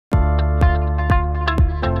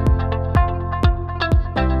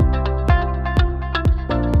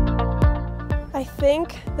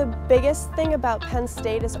think the biggest thing about Penn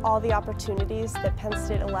State is all the opportunities that Penn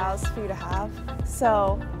State allows for you to have.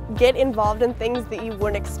 So get involved in things that you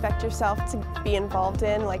wouldn't expect yourself to be involved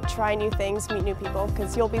in, like try new things, meet new people,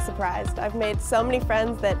 because you'll be surprised. I've made so many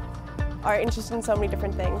friends that are interested in so many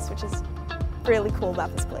different things, which is really cool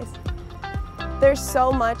about this place. There's so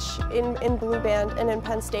much in Blue Band and in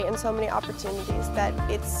Penn State and so many opportunities that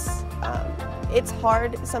it's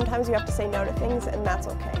hard. Sometimes you have to say no to things, and that's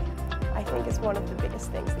okay. I think is one of the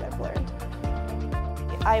biggest things that I've learned.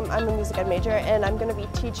 I'm a music ed major, and I'm going to be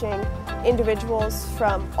teaching individuals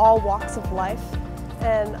from all walks of life,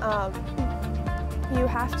 and you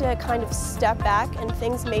have to kind of step back, and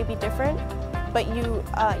things may be different, but you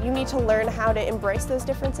need to learn how to embrace those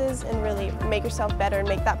differences and really make yourself better and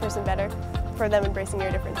make that person better for them embracing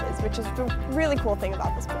your differences, which is the really cool thing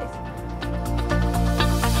about this place.